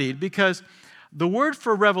of muddied because the word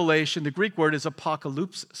for revelation, the Greek word, is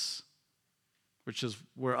apocalypsis, which is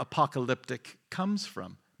where apocalyptic comes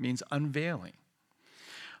from. It means unveiling.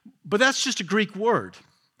 But that's just a Greek word.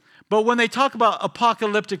 But when they talk about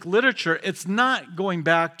apocalyptic literature, it's not going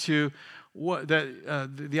back to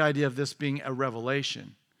the idea of this being a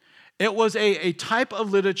revelation. It was a type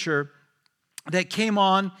of literature that came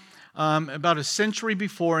on about a century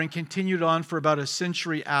before and continued on for about a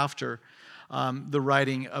century after the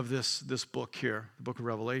writing of this book here, the book of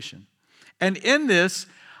Revelation. And in this,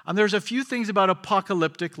 there's a few things about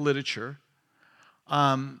apocalyptic literature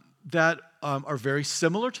that are very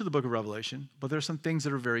similar to the book of Revelation, but there's some things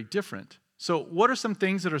that are very different. So what are some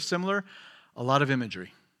things that are similar? A lot of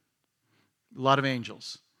imagery, a lot of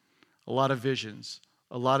angels, a lot of visions,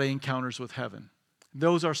 a lot of encounters with heaven.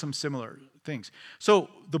 Those are some similar things. So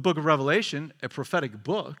the book of Revelation, a prophetic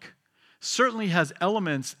book, certainly has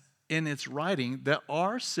elements in its writing that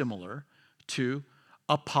are similar to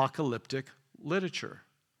apocalyptic literature.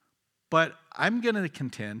 But I'm going to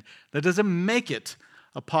contend that doesn't make it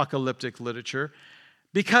apocalyptic literature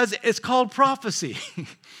because it's called prophecy.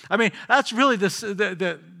 I mean, that's really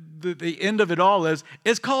the end of it all is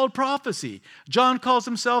it's called prophecy. John calls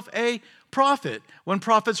himself a prophet. When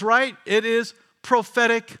prophets write, it is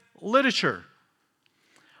prophetic literature.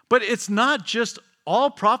 But it's not just all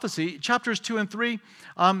prophecy. Chapters 2 and 3,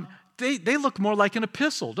 they look more like an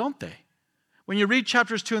epistle, don't they? When you read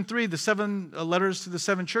chapters 2 and 3, the 7 letters to the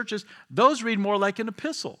 7 churches, those read more like an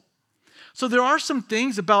epistle. So there are some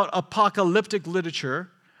things about apocalyptic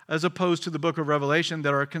literature as opposed to the book of Revelation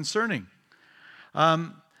that are concerning.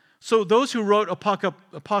 So those who wrote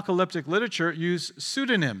apocalyptic literature use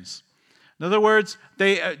pseudonyms. In other words,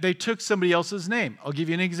 they took somebody else's name. I'll give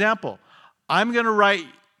you an example. I'm going to write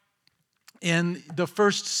in the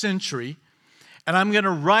 1st century, and I'm going to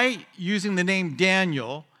write using the name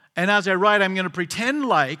Daniel. And as I write, I'm going to pretend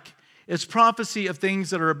like it's prophecy of things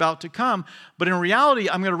that are about to come. But in reality,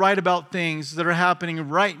 I'm going to write about things that are happening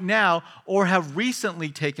right now or have recently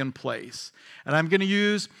taken place. And I'm going to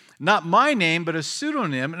use not my name, but a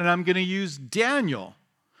pseudonym, and I'm going to use Daniel.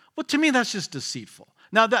 Well, to me, that's just deceitful.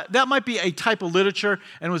 Now, that might be a type of literature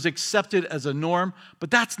and was accepted as a norm,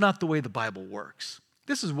 but that's not the way the Bible works.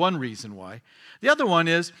 This is one reason why. The other one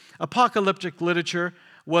is apocalyptic literature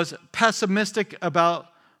was pessimistic about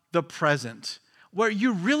the present, where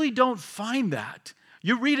you really don't find that.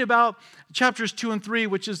 You read about chapters 2 and 3,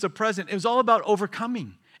 which is the present. It was all about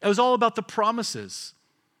overcoming. It was all about the promises.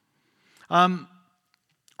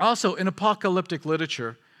 Also, in apocalyptic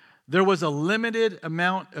literature, there was a limited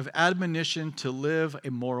amount of admonition to live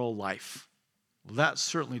a moral life. Well, that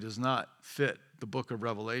certainly does not fit the book of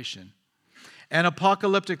Revelation. And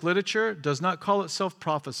apocalyptic literature does not call itself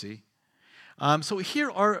prophecy. So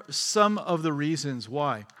here are some of the reasons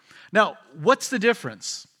why. Now, what's the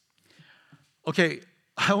difference? Okay,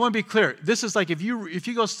 I want to be clear. This is like if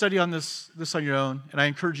you go study on this on your own, and I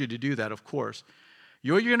encourage you to do that, of course,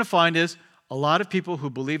 what you're going to find is A lot of people who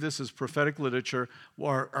believe this is prophetic literature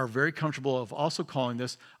are very comfortable of also calling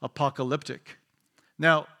this apocalyptic.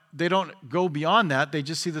 Now, they don't go beyond that. They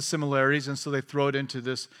just see the similarities, and so they throw it into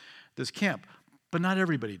this camp. But not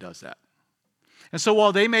everybody does that. And so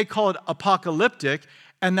while they may call it apocalyptic,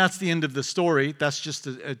 and that's the end of the story, that's just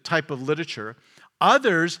a type of literature,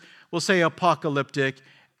 others will say apocalyptic,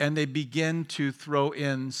 and they begin to throw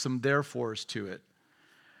in some therefores to it.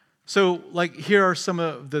 So, like, here are some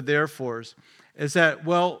of the therefores, is that,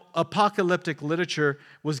 well, apocalyptic literature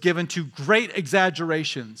was given to great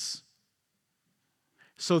exaggerations.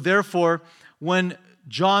 So, therefore, when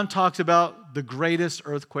John talks about the greatest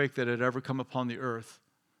earthquake that had ever come upon the earth,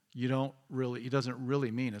 he doesn't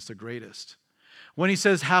really mean it's the greatest. When he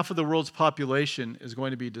says half of the world's population is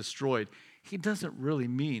going to be destroyed, he doesn't really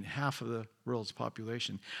mean half of the world's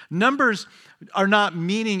population. Numbers are not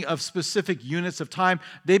meaning of specific units of time.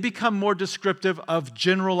 They become more descriptive of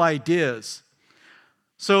general ideas.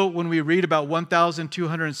 So when we read about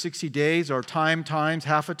 1,260 days or time times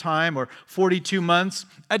half a time or 42 months,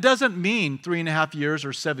 it doesn't mean 3.5 years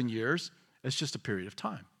or 7 years. It's just a period of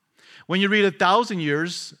time. When you read 1,000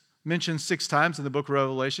 years mentioned 6 times in the book of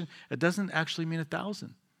Revelation, it doesn't actually mean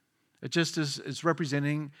 1,000. It just is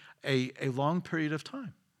representing a long period of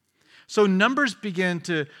time. So numbers begin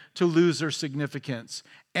to lose their significance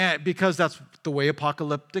because that's the way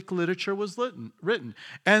apocalyptic literature was written.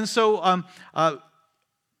 And so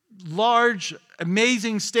large,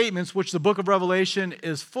 amazing statements, which the book of Revelation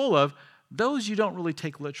is full of, those you don't really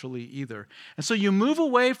take literally either. And so you move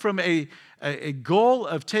away from a goal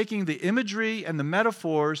of taking the imagery and the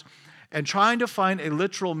metaphors and trying to find a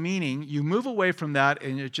literal meaning. You move away from that,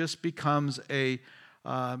 and it just becomes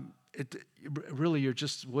what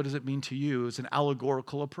does it mean to you? It's an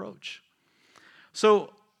allegorical approach.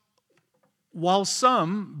 So while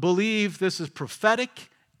some believe this is prophetic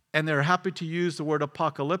and they're happy to use the word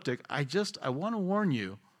apocalyptic, I want to warn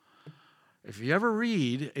you, if you ever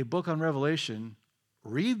read a book on Revelation,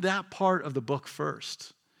 read that part of the book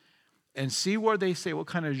first and see where they say what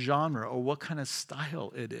kind of genre or what kind of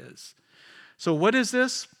style it is. So what is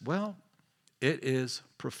this? Well, it is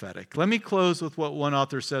prophetic. Let me close with what one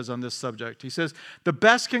author says on this subject. He says, the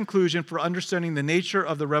best conclusion for understanding the nature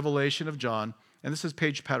of the revelation of John, and this is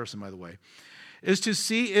Paige Patterson, by the way, is to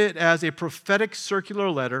see it as a prophetic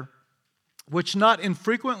circular letter which not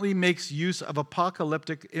infrequently makes use of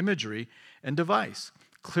apocalyptic imagery and device.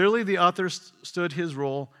 Clearly, the author stood his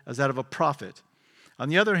role as that of a prophet. On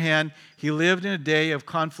the other hand, he lived in a day of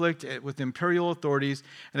conflict with imperial authorities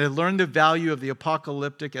and had learned the value of the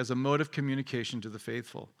apocalyptic as a mode of communication to the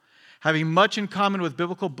faithful. Having much in common with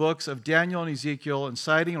biblical books of Daniel and Ezekiel, and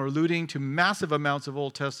citing or alluding to massive amounts of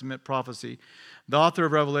Old Testament prophecy, the author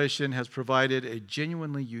of Revelation has provided a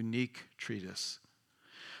genuinely unique treatise.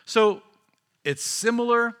 So it's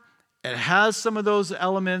similar, it has some of those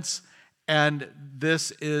elements, and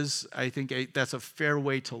this is, I think, that's a fair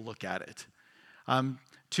way to look at it.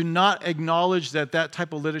 To not acknowledge that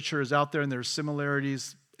type of literature is out there and there's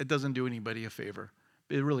similarities, it doesn't do anybody a favor.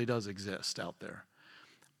 It really does exist out there.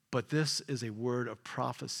 But this is a word of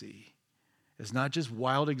prophecy. It's not just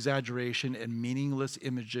wild exaggeration and meaningless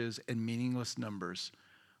images and meaningless numbers.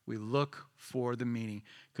 We look for the meaning,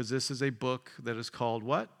 because this is a book that is called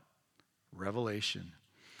what? Revelation.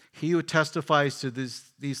 He who testifies to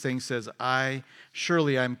these things says,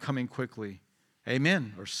 surely I'm coming quickly.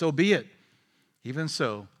 Amen, or so be it. Even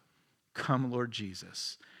so, come, Lord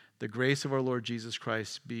Jesus. The grace of our Lord Jesus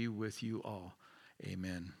Christ be with you all.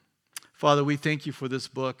 Amen. Father, we thank you for this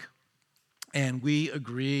book, and we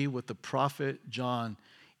agree with the prophet John.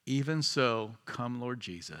 Even so, come, Lord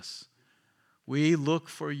Jesus. We look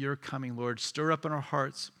for your coming, Lord. Stir up in our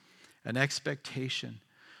hearts an expectation.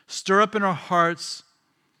 Stir up in our hearts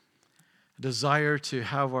a desire to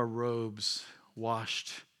have our robes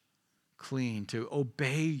washed clean, to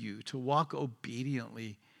obey you, to walk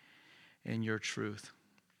obediently in your truth.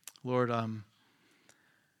 Lord,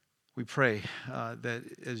 we pray that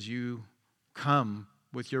as you come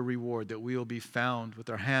with your reward, that we will be found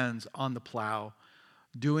with our hands on the plow,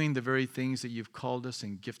 doing the very things that you've called us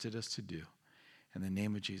and gifted us to do. In the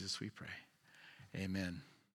name of Jesus we pray. Amen.